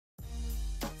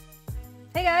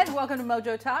Hey guys, welcome to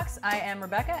MojoTalks. I am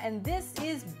Rebecca, and this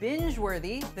is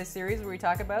Bingeworthy, the series where we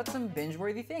talk about some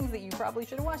binge-worthy things that you probably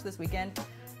should have watched this weekend,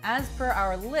 as per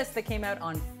our list that came out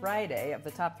on Friday of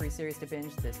the top 3 series to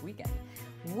binge this weekend.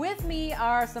 With me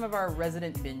are some of our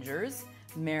resident bingers,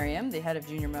 Miriam, the head of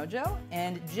Junior Mojo,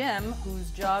 and Jem,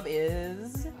 whose job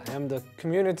is... I am the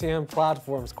Community and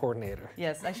Platforms Coordinator.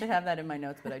 Yes, I should have that in my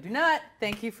notes, but I do not.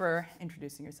 Thank you for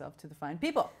introducing yourself to the fine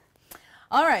people.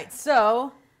 All right,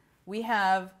 so we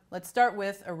have, let's start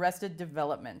with Arrested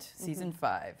Development, Season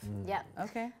 5. Yep.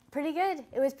 Okay. Pretty good.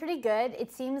 It was pretty good.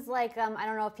 It seems like, I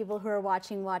don't know if people who are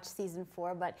watching watch Season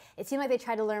 4, but it seemed like they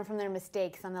tried to learn from their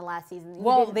mistakes on the last season.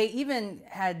 Well, they even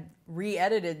had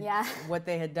re-edited Yeah. what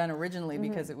they had done originally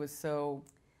because it was so,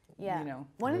 Yeah. you know.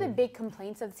 One of the big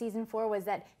complaints of Season 4 was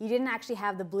that you didn't actually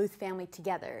have the Bluth family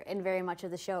together in very much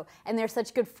of the show. And they're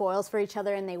such good foils for each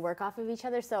other and they work off of each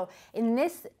other. So in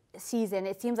this season,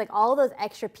 it seems like all those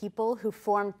extra people who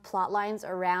formed plot lines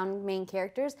around main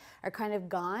characters are kind of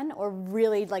gone or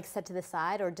really like set to the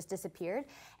side or just disappeared.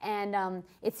 And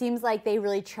it seems like they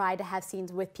really tried to have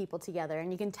scenes with people together.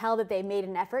 And you can tell that they made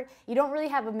an effort. You don't really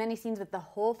have many scenes with the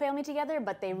whole family together,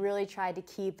 but they really tried to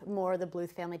keep more of the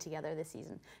Bluth family together this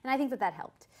season. And I think that that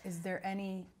helped. Is there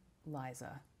any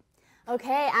Liza?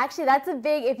 Okay, actually that's a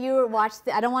big, if you watched,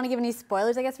 I don't want to give any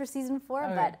spoilers I guess for Season 4,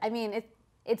 Okay. but I mean,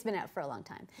 it's been out for a long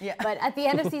time. Yeah. But at the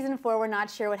end of Season 4, we're not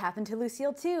sure what happened to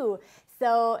Lucille too.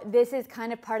 So this is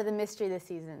kind of part of the mystery this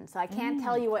season. So I can't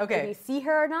tell you what if you see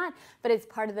her or not, but it's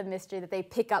part of the mystery that they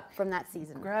pick up from that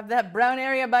season. Grab that brown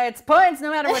area by its points,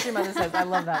 no matter what your mother says. I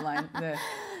love that line.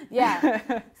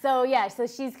 Yeah. So yeah, so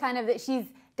she's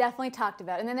definitely talked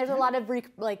about. And then there's a lot of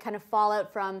kind of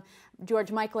fallout from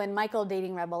George Michael and Michael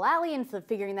dating Rebel Ally, and so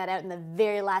figuring that out in the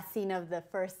very last scene of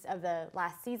the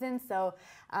last season. So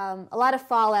a lot of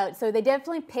fallout. So they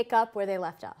definitely pick up where they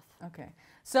left off. Okay.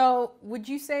 So would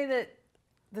you say that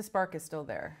the spark is still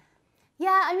there?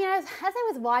 Yeah, I mean, as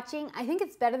I was watching, I think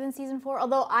it's better than Season 4,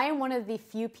 although I am one of the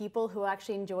few people who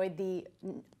actually enjoyed the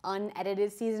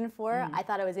unedited Season 4. I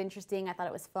thought it was interesting. I thought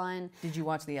it was fun. Did you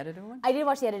watch the edited one? I did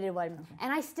watch the edited one. Okay.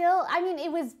 And I still, I mean,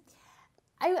 it was,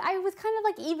 I was kind of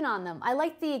like even on them. I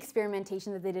liked the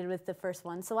experimentation that they did with the first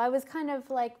one. So I was kind of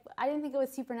like, I didn't think it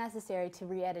was super necessary to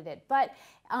re-edit it. But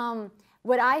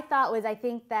what I thought was, I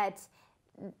think that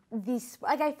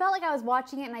I felt like I was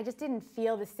watching it and I just didn't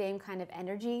feel the same kind of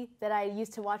energy that I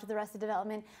used to watch with Arrested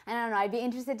Development. And I don't know, I'd be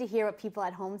interested to hear what people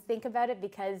at home think about it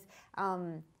because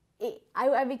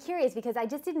I'd be curious because I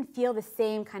just didn't feel the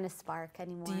same kind of spark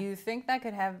anymore. Do you think that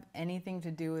could have anything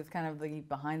to do with kind of the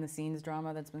behind-the-scenes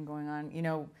drama that's been going on? You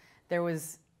know, there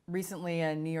was recently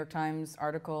a New York Times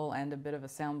article and a bit of a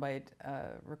soundbite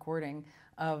recording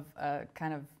of a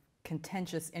kind of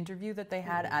contentious interview that they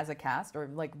had as a cast, or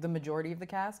like the majority of the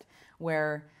cast,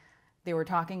 where they were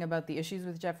talking about the issues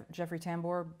with Jeffrey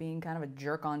Tambor being kind of a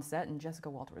jerk on set, and Jessica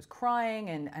Walter was crying,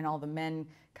 and all the men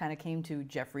kind of came to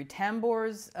Jeffrey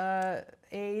Tambor's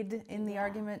aid in the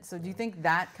argument. So do you think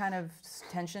that kind of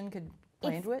tension could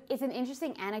play into it? It's an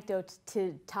interesting anecdote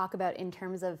to talk about in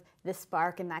terms of the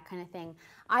spark and that kind of thing.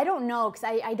 I don't know, because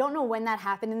I don't know when that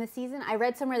happened in the season. I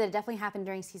read somewhere that it definitely happened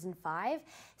during Season 5.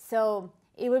 So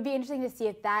it would be interesting to see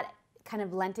if that kind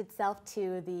of lent itself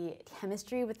to the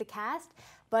chemistry with the cast.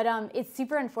 But it's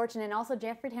super unfortunate. And also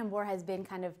Jeffrey Tambor has been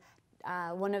kind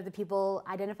of one of the people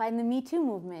identified in the Me Too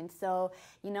movement. So,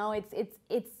 you know,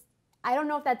 it's I don't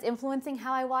know if that's influencing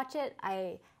how I watch it,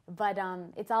 but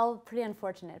it's all pretty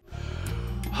unfortunate.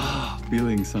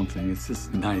 Feeling something. It's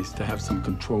just nice to have some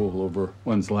control over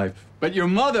one's life. But your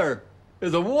mother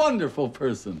is a wonderful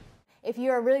person. If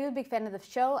you're a really big fan of the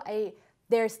show,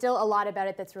 there's still a lot about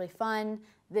it that's really fun.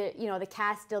 The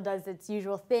cast still does its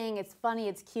usual thing. It's funny,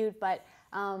 it's cute, but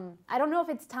I don't know if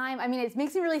it's time. I mean, it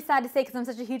makes me really sad to say because I'm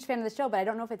such a huge fan of the show, but I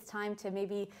don't know if it's time to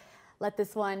maybe let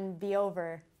this one be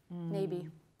over. Maybe.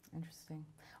 Interesting.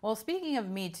 Well, speaking of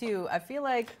Me Too, I feel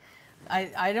like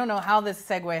I don't know how this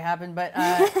segue happened, but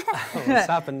it's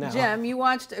happened now. Jem, you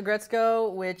watched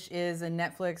Aggretsuko, which is a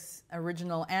Netflix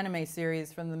original anime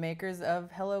series from the makers of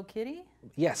Hello Kitty.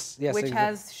 Yes. Which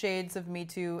has shades of Me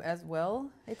Too as well,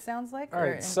 it sounds like, All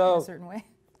right, in so a certain way.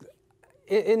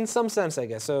 In some sense, I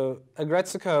guess. So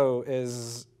Aggretsuko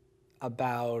is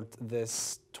about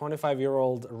this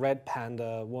 25-year-old red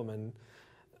panda woman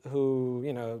who,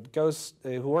 you know,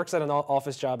 who works at an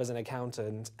office job as an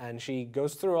accountant, and she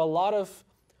goes through a lot of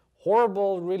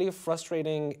horrible, really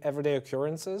frustrating everyday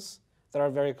occurrences that are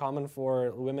very common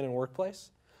for women in workplace.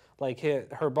 Like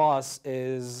her boss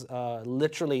is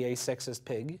literally a sexist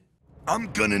pig.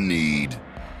 I'm gonna need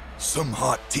some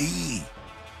hot tea.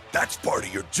 That's part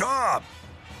of your job.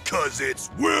 'Cause it's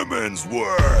women's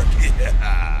work.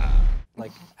 Yeah.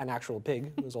 Like an actual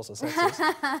pig who's also sexist.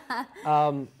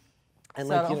 And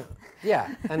like, Subtle.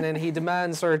 yeah, and then he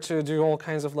demands her to do all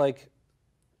kinds of like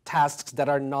tasks that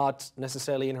are not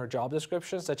necessarily in her job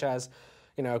description, such as,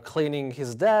 cleaning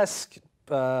his desk,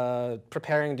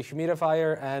 preparing the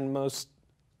humidifier, and most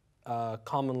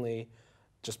commonly,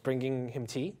 just bringing him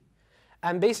tea.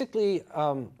 And basically,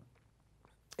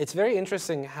 it's very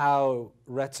interesting how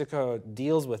Retsuko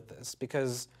deals with this,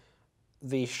 because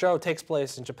the show takes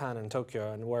place in Japan and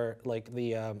Tokyo, and where like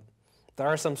there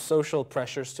are some social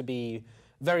pressures to be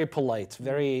very polite,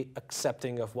 very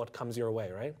accepting of what comes your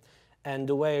way, right? And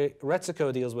the way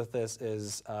Retsuko deals with this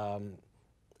is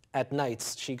at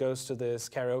nights she goes to this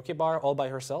karaoke bar all by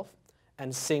herself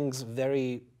and sings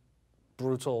very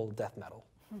brutal death metal,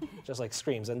 just like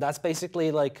screams. And that's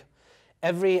basically like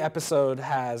every episode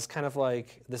has kind of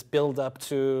like this build up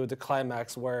to the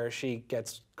climax where she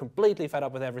gets completely fed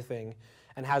up with everything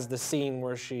and has the scene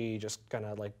where she just kind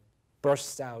of like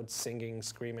bursts out singing,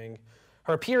 screaming.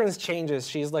 Her appearance changes.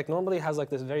 She's like normally has like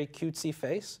this very cutesy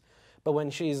face, but when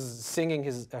she's singing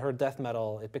her death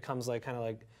metal, it becomes like kind of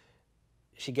like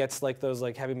she gets like those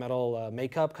like heavy metal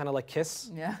makeup, kind of like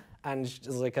Kiss. Yeah. And she's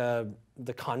like the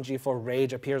kanji for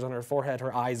rage appears on her forehead.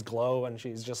 Her eyes glow, and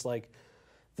she's just like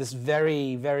this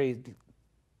very, very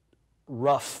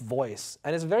rough voice.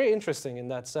 And it's very interesting in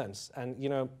that sense. And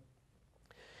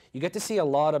you get to see a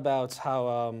lot about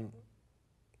how,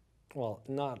 well,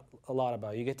 not a lot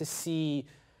about, you get to see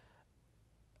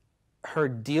her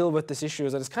deal with this issue,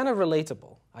 and it's kind of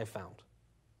relatable, I found.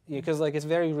 Because like it's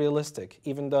very realistic,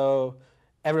 even though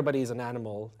everybody's an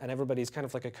animal and everybody's kind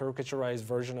of like a caricaturized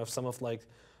version of some of like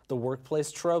the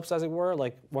workplace tropes, as it were.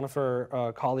 Like one of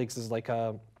her colleagues is like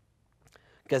a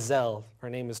gazelle. Her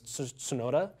name is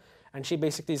Tsunoda, and she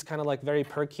basically is kind of like very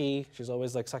perky. She's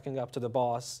always like sucking up to the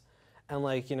boss. And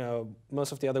like,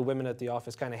 most of the other women at the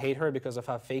office kind of hate her because of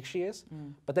how fake she is.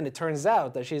 But then it turns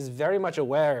out that she's very much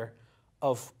aware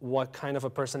of what kind of a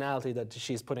personality that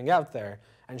she's putting out there.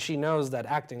 And she knows that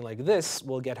acting like this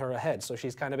will get her ahead. So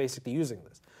she's kind of basically using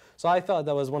this. So I thought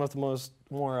that was one of the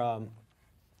more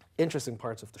interesting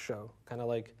parts of the show. Kind of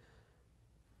like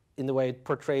in the way it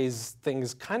portrays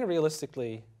things kind of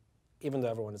realistically, even though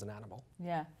everyone is an animal.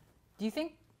 Yeah.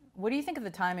 What do you think of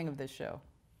the timing of this show?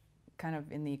 Kind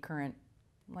of in the current,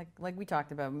 like we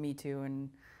talked about Me Too and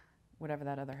whatever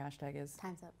that other hashtag is.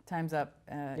 Time's up. Time's up.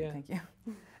 Yeah. Thank you.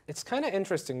 It's kind of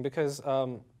interesting because,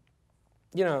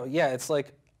 it's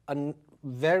like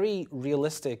very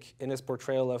realistic in its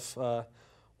portrayal of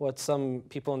what some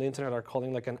people on the internet are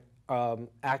calling like an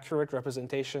accurate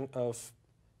representation of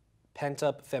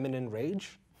pent-up feminine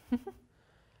rage.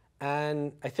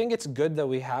 And I think it's good that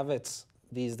we have it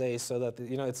these days so that,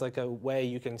 it's like a way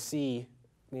you can see,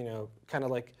 kind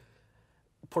of like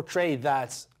portray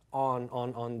that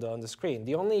on the screen.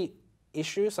 The only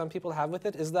issue some people have with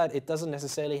it is that it doesn't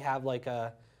necessarily have like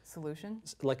a Solution?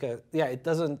 it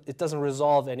doesn't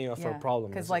resolve any of her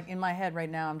problems. Because like in my head right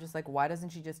now, I'm just like, why doesn't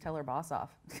she just tell her boss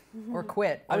off or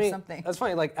quit or something? That's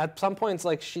funny. Like at some points,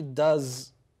 like she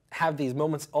does have these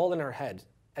moments all in her head.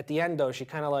 At the end, though, she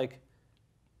kind of like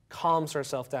calms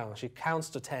herself down. She counts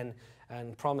to 10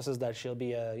 and promises that she'll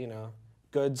be a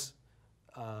good,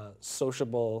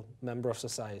 sociable member of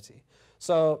society.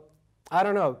 So I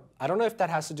don't know. I don't know if that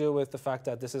has to do with the fact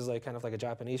that this is like kind of like a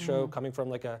Japanese show coming from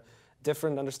like a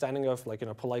different understanding of like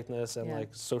politeness and like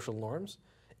social norms.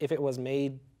 If it was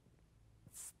made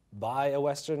by a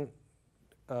Western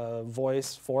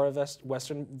voice for a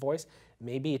Western voice,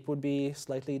 maybe it would be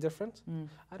slightly different.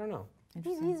 I don't know.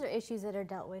 These are issues that are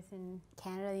dealt with in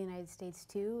Canada, the United States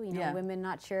too. Yeah. Women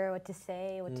not sure what to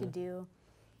say, what to do.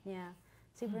 Yeah,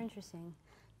 super interesting.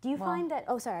 Do you find that?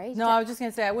 Oh, sorry. No, I was just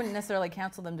gonna say I wouldn't necessarily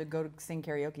counsel them to go to sing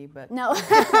karaoke, but No,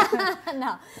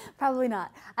 no, probably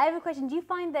not. I have a question. Do you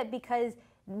find that because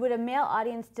would a male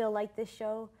audience still like this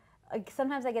show?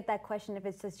 Sometimes I get that question if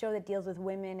it's a show that deals with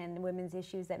women and women's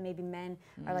issues that maybe men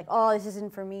are like, oh, this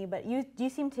isn't for me. But do you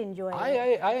seem to enjoy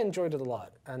it? I enjoyed it a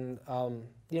lot, and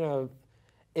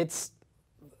it's,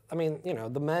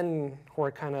 the men who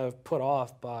are kind of put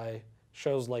off by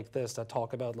shows like this that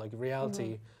talk about like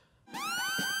reality.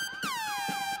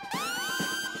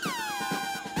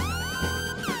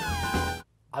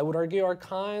 I would argue are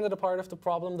kind of a part of the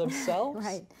problem themselves.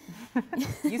 Right.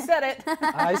 you said it.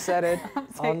 I said it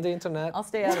on the internet. I'll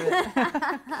stay out of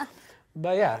it.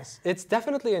 But yes, it's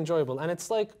definitely enjoyable, and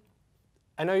it's like,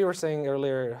 I know you were saying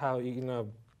earlier how you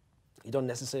don't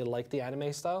necessarily like the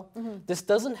anime style. This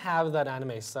doesn't have that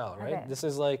anime style, right? Okay. This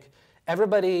is like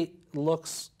everybody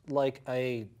looks like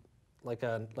a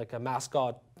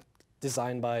mascot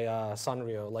designed by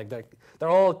Sanrio. Like they're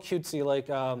all cutesy, like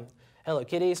Hello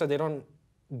Kitty, so they don't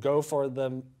go for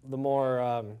the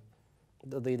more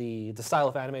the style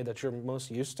of anime that you're most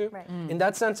used to. Right. In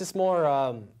that sense, it's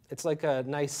more it's like a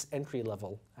nice entry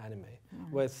level anime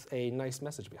with a nice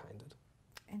message behind it.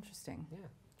 Interesting. Yeah.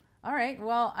 All right.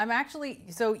 Well,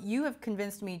 so you have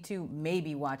convinced me to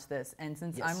maybe watch this, and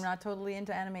since Yes. I'm not totally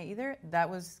into anime either, that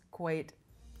was quite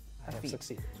I a have feat.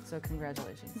 succeeded. So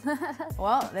congratulations.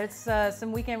 Well, there's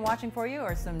some weekend watching for you,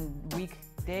 or some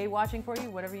weekday watching for you,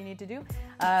 whatever you need to do.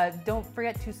 Don't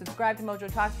forget to subscribe to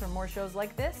MojoTalks for more shows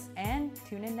like this, and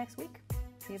tune in next week.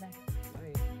 See you then.